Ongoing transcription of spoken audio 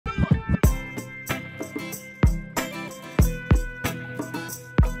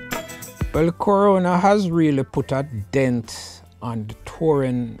Well, Corona has really put a dent on the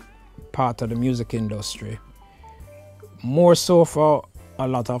touring part of the music industry, more so for a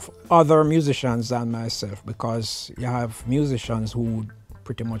lot of other musicians than myself, because you have musicians who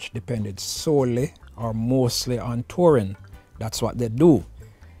pretty much depended solely or mostly on touring. That's what they do.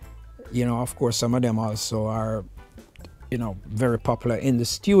 You know, of course, some of them also are, you know, very popular in the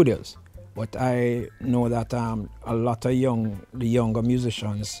studios. But I know that a lot of the younger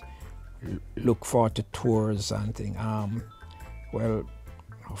musicians look forward to tours and things. Well,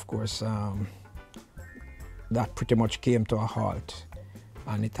 of course, that pretty much came to a halt,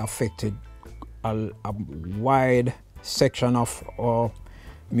 and it affected a wide section of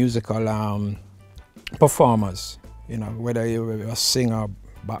musical performers. You know, whether you're a singer,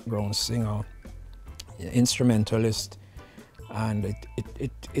 background singer, instrumentalist, and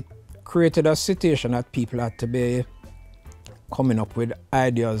it created a situation that people had to be coming up with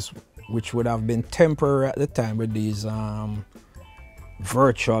ideas which would have been temporary at the time with these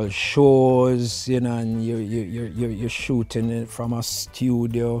virtual shows, you know, and you're shooting it from a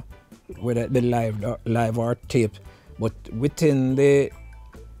studio, whether it be live or tape. But within the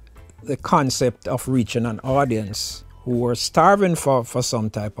concept of reaching an audience who were starving for some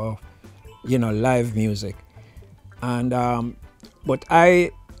type of, you know, live music. And but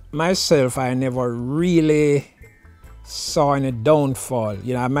I myself, I never really saw any downfall.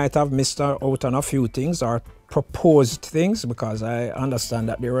 You know, I might have missed out on a few things or proposed things, because I understand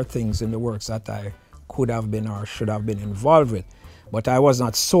that there were things in the works that I could have been or should have been involved with. But I was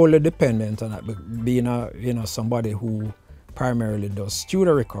not solely dependent on that, being somebody who primarily does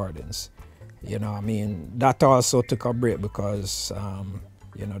studio recordings. You know, I mean, that also took a break because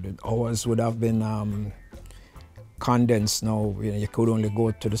you know, the hours would have been condensed now. You know, you could only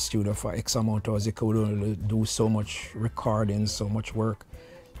go to the studio for X amount of hours. You could only do so much recording, so much work.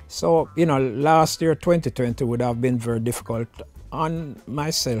 So, you know, last year, 2020, would have been very difficult on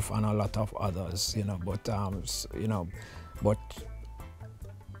myself and a lot of others, you know, but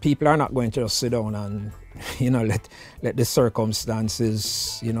people are not going to just sit down and, you know, let the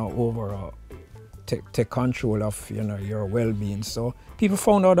circumstances, you know, take control of, you know, your well-being. So people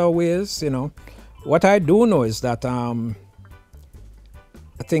found other ways, you know. What I do know is that I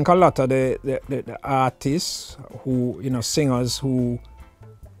think a lot of the artists who, you know, singers who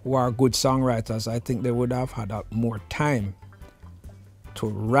are good songwriters, I think they would have had more time to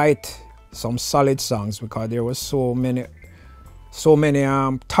write some solid songs, because there was so many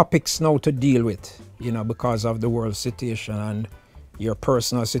topics now to deal with, you know, because of the world situation and your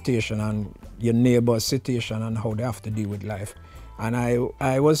personal situation and your neighbor's situation and how they have to deal with life. And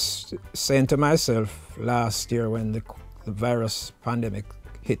I was saying to myself last year when the virus pandemic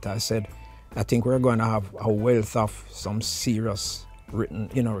hit, I said, I think we're going to have a wealth of some seriously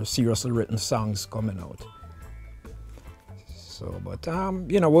written songs coming out. So, but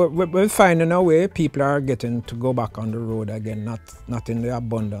you know, we're finding a way. People are getting to go back on the road again, not in the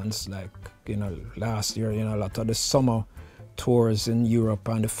abundance like, you know, last year. You know, a lot of the summer tours in Europe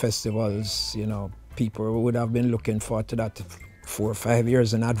and the festivals, you know, people would have been looking forward to that 4 or 5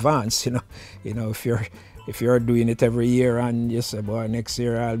 years in advance. You know, if you're doing it every year and you say, boy, next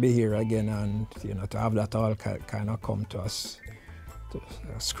year I'll be here again, and you know, to have that all kind of come to us,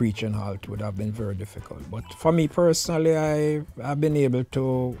 a screeching halt, would have been very difficult. But for me personally, I've been able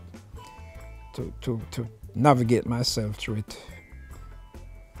to navigate myself through it.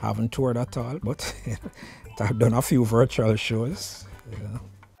 Haven't toured at all, but I've done a few virtual shows. You know.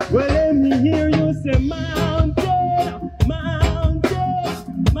 Well, let me hear you say mountain, mountain.